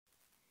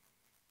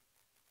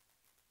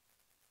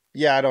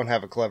Yeah, I don't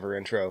have a clever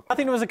intro.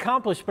 Nothing was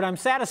accomplished, but I'm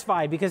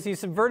satisfied because he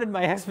subverted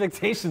my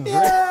expectations.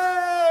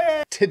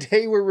 Right?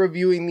 Today we're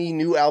reviewing the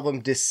new album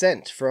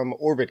Dissect from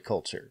Orbit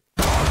Culture.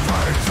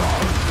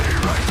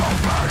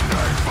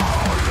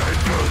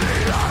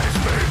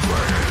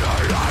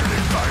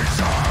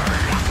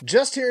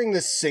 Just hearing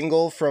this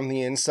single from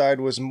the inside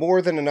was more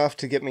than enough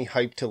to get me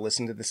hyped to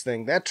listen to this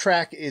thing. That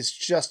track is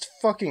just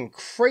fucking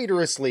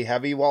craterously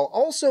heavy while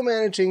also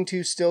managing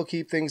to still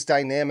keep things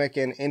dynamic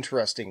and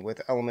interesting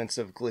with elements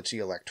of glitchy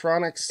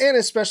electronics, and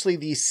especially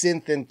the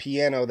synth and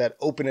piano that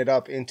open it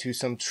up into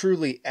some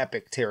truly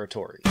epic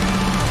territory.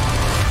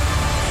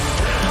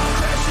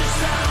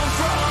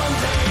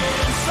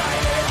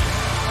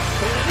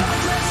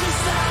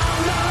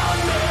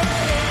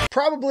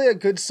 Probably a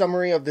good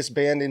summary of this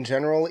band in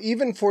general,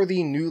 even for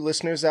the new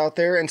listeners out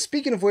there. And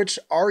speaking of which,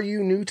 are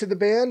you new to the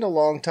band? A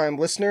long-time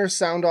listener?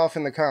 Sound off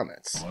in the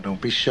comments. Oh,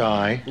 don't be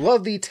shy.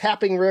 Love the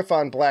tapping riff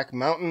on Black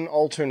Mountain,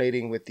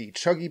 alternating with the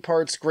chuggy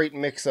parts. Great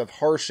mix of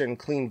harsh and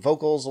clean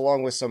vocals,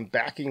 along with some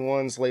backing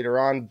ones later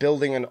on,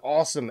 building an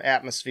awesome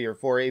atmosphere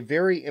for a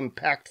very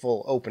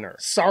impactful opener.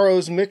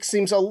 Sorrow's mix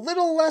seems a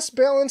little less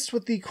balanced,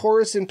 with the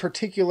chorus in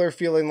particular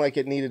feeling like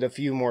it needed a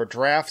few more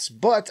drafts,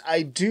 but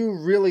I do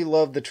really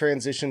love the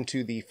transition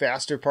to the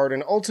faster part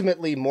and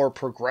ultimately more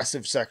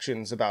progressive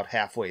sections about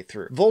halfway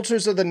through.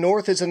 Vultures of the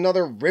North is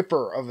another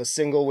ripper of a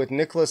single, with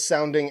Nicholas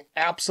sounding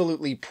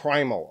absolutely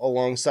primal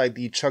alongside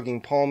the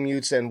chugging palm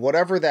mutes and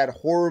whatever that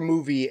horror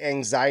movie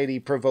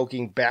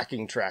anxiety-provoking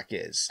backing track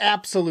is.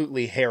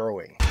 Absolutely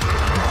harrowing.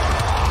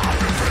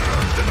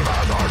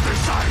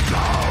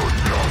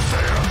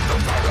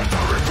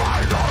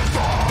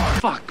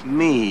 Fuck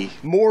me.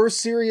 More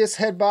serious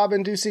head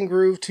bob-inducing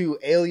groove to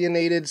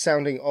alienated,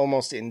 sounding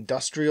almost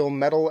industrial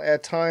metal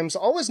at times.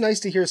 Always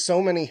nice to hear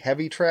so many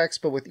heavy tracks,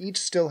 but with each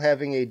still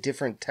having a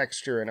different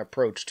texture and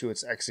approach to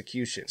its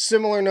execution.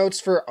 Similar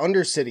notes for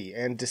Undercity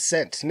and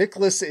Descent.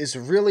 Nicholas is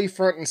really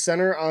front and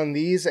center on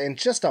these and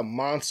just a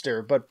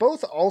monster, but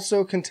both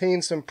also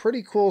contain some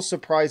pretty cool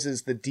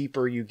surprises the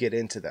deeper you get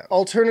into them.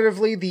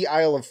 Alternatively, the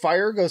Isle of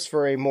Fire goes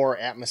for a more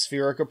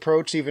atmospheric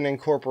approach, even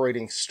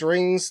incorporating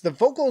strings. The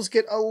vocals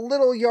get a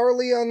little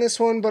yarly on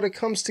this one, but it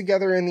comes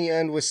together in the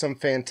end with some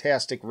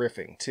fantastic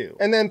riffing too.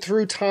 And then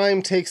Through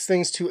Time takes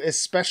things to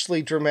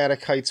especially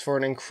dramatic heights for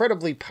an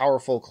incredibly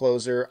powerful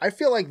closer. I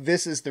feel like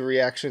this is the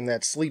reaction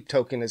that Sleep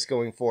Token is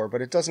going for,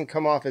 but it doesn't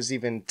come off as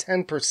even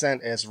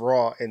 10% as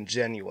raw and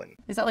genuine.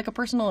 Is that like a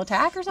personal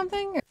attack or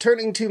something?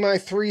 Turning to my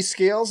 3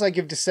 scales, I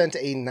give Descent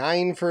a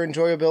 9 for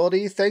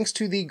enjoyability. Thanks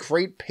to the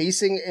great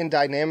pacing and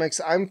dynamics,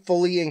 I'm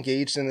fully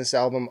engaged in this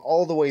album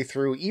all the way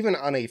through, even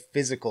on a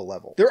physical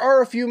level. There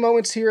are a few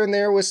moments here and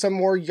there with some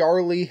more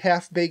yarly,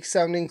 half-baked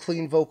sounding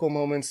clean vocal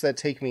moments that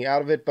take me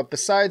out of it, but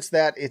besides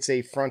that, it's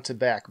a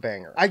front-to-back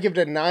banger. I give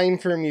it a 9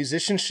 for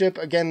musicianship.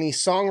 Again, the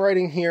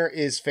songwriting here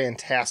is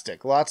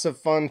fantastic. Lots of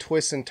fun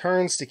twists and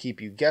turns to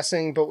keep you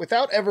guessing, but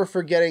without ever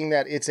forgetting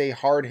that it's a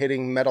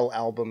hard-hitting metal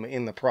album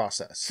in the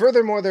process.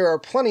 Furthermore, there are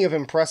plenty of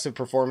impressive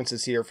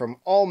performances here from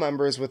all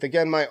members, with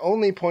again my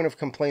only point of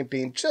complaint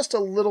being just a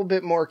little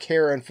bit more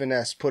care and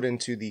finesse put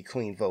into the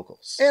clean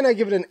vocals. And I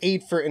give it an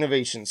 8 for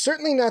innovation.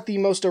 Certainly not the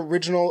most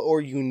original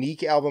or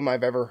unique album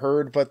I've ever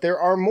heard, but there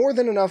are more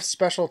than enough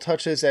special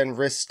touches and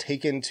risks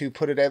taken to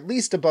put it at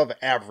least above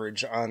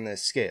average on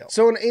this scale.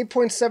 So an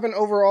 8.7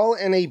 overall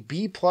and a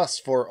B+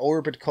 for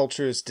Orbit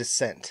Culture's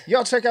Descent.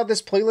 Y'all check out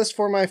this playlist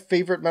for my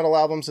favorite metal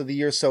albums of the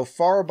year so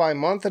far by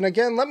month, and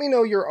again, let me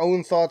know your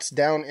own thoughts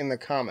down in the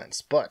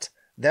comments. But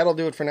that'll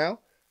do it for now.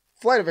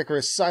 Flight of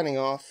Icarus signing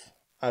off.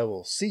 I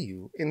will see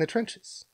you in the trenches.